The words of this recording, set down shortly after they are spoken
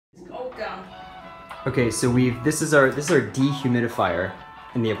Okay, so this is our dehumidifier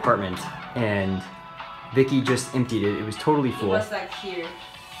in the apartment, and Vicky just emptied it. It was totally full. It was like here.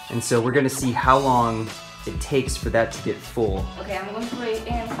 And so we're gonna see how long it takes for that to get full. Okay, I'm going to put it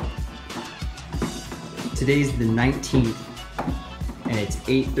in. Today's the 19th, and it's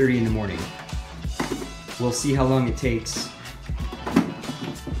 8:30 in the morning. We'll see how long it takes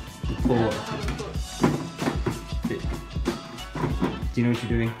to pull. Do you know what you're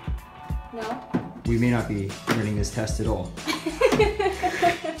doing? No. We may not be running this test at all.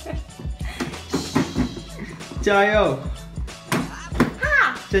 Jayo!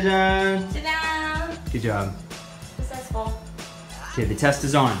 Ha! Ta-da! Ta-da! Good job. Successful. Okay, the test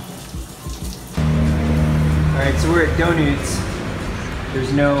is on. Alright, so we're at Donuts.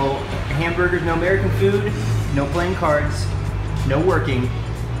 There's no hamburgers, no American food, no playing cards, no working,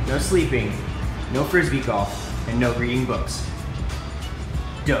 no sleeping, no frisbee golf, and no reading books.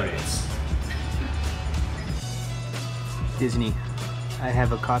 Donuts. Disney, I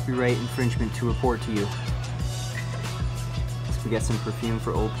have a copyright infringement to report to you. So we got some perfume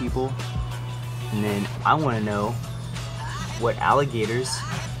for old people, and then I want to know what alligators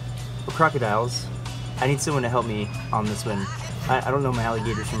or crocodiles. I need someone to help me on this one. I don't know my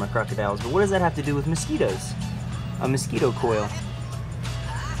alligators from my crocodiles, but what does that have to do with mosquitoes? A mosquito coil.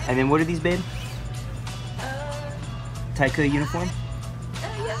 And then what are these, babe? Taika uniform?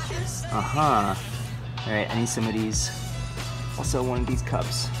 Yes. Uh-huh. Alright, I need some of these. Also one of these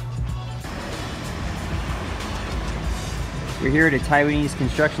cups. We're here at a Taiwanese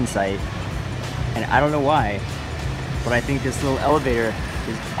construction site, and I don't know why, but I think this little elevator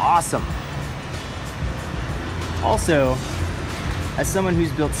is awesome. Also, as someone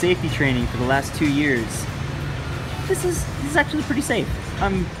who's built safety training for the last 2 years, this is actually pretty safe.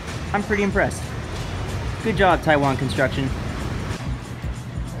 I'm pretty impressed. Good job, Taiwan Construction.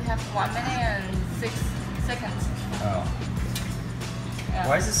 We have 1 minute and 6 seconds. Oh. Yeah.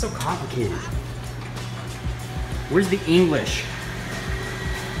 Why is this so complicated? Where's the English?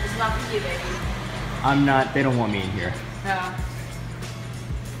 It's not here, baby. I'm not, they don't want me in here. Yeah.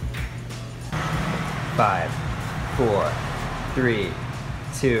 5, 4, 3,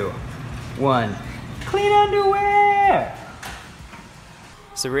 2, 1. Clean underwear!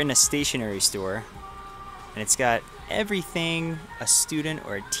 So we're in a stationery store, and it's got everything a student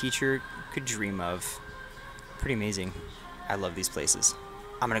or a teacher could dream of. Pretty amazing. I love these places.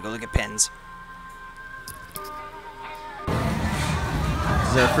 I'm gonna go look at pens.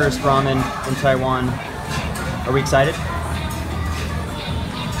 This is our first ramen in Taiwan. Are we excited?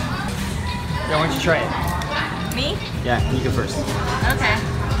 Yeah, why don't you try it? Me? Yeah, you go first. Okay.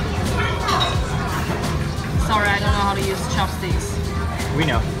 Sorry, I don't know how to use chopsticks. We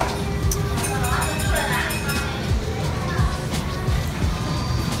know.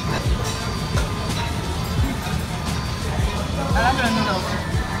 I love the noodles.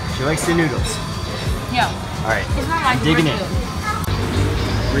 She likes the noodles. Yeah. Alright, It's not like I'm digging in. regular.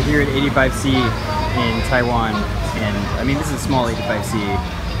 We're here at 85C in Taiwan, and I mean, this is a small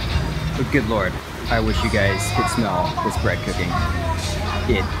 85C, but good lord, I wish you guys could smell this bread cooking.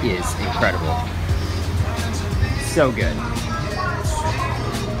 It is incredible. So good.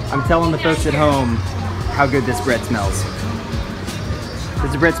 I'm telling the folks at home how good this bread smells.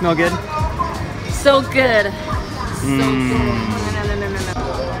 Does the bread smell good? So good. So good.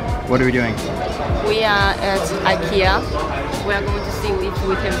 What are we doing? We are at IKEA. We are going to see if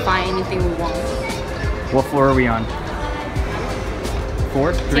we can find anything we want. What floor are we on?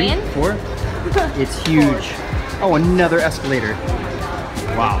 4? 3? 10? 4? It's huge. Oh, another escalator.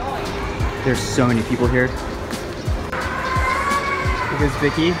 Wow. There's so many people here. Here's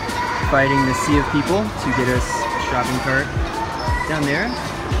Vicky fighting the sea of people to get us a shopping cart. Down there,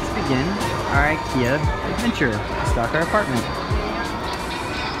 let's begin our IKEA adventure to stock our apartment.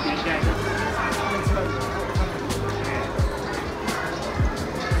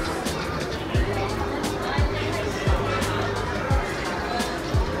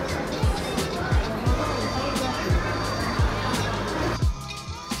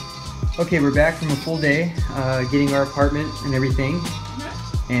 Okay, we're back from a full day, getting our apartment and everything,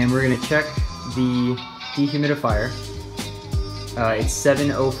 and we're gonna check the dehumidifier. It's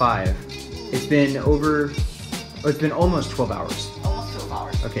 7:05. It's been it's been almost 12 hours. Almost 12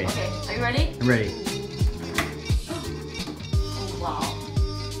 hours. Okay. Okay, are you ready? I'm ready. Oh, wow.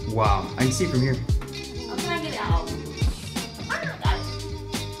 Wow, I can see it from here. How can I get it out? Got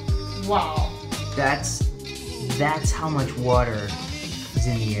it. Wow. That's how much water is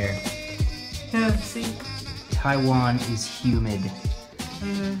in the air. Yeah, see? Taiwan is humid.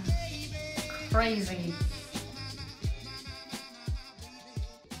 Crazy.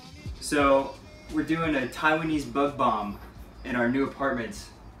 So we're doing a Taiwanese bug bomb in our new apartment.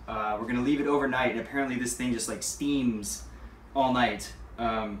 We're gonna leave it overnight, and apparently this thing just like steams all night.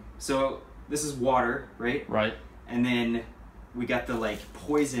 So this is water, right? Right. And then we got the like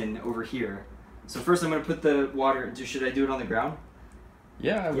poison over here. So first I'm gonna put the water. Should I do it on the ground?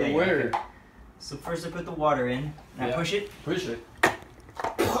 Yeah, Yeah, where? okay. So first I put the water in, and I push it. Push it.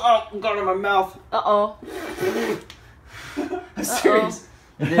 Oh, got it in my mouth. Uh-oh. I'm serious.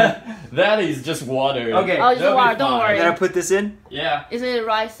 That is just water. Okay. Oh, just That'll be water, don't fine. worry. Then I put this in. Yeah. Is it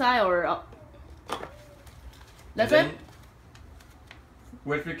right side or that's And it? then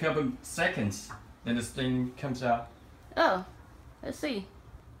wait for a couple seconds, then this thing comes out. Oh, let's see.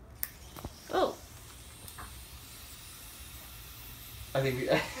 Oh, I think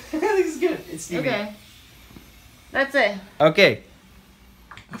I think it's good. It's steaming. okay. That's it. Okay.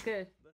 Good.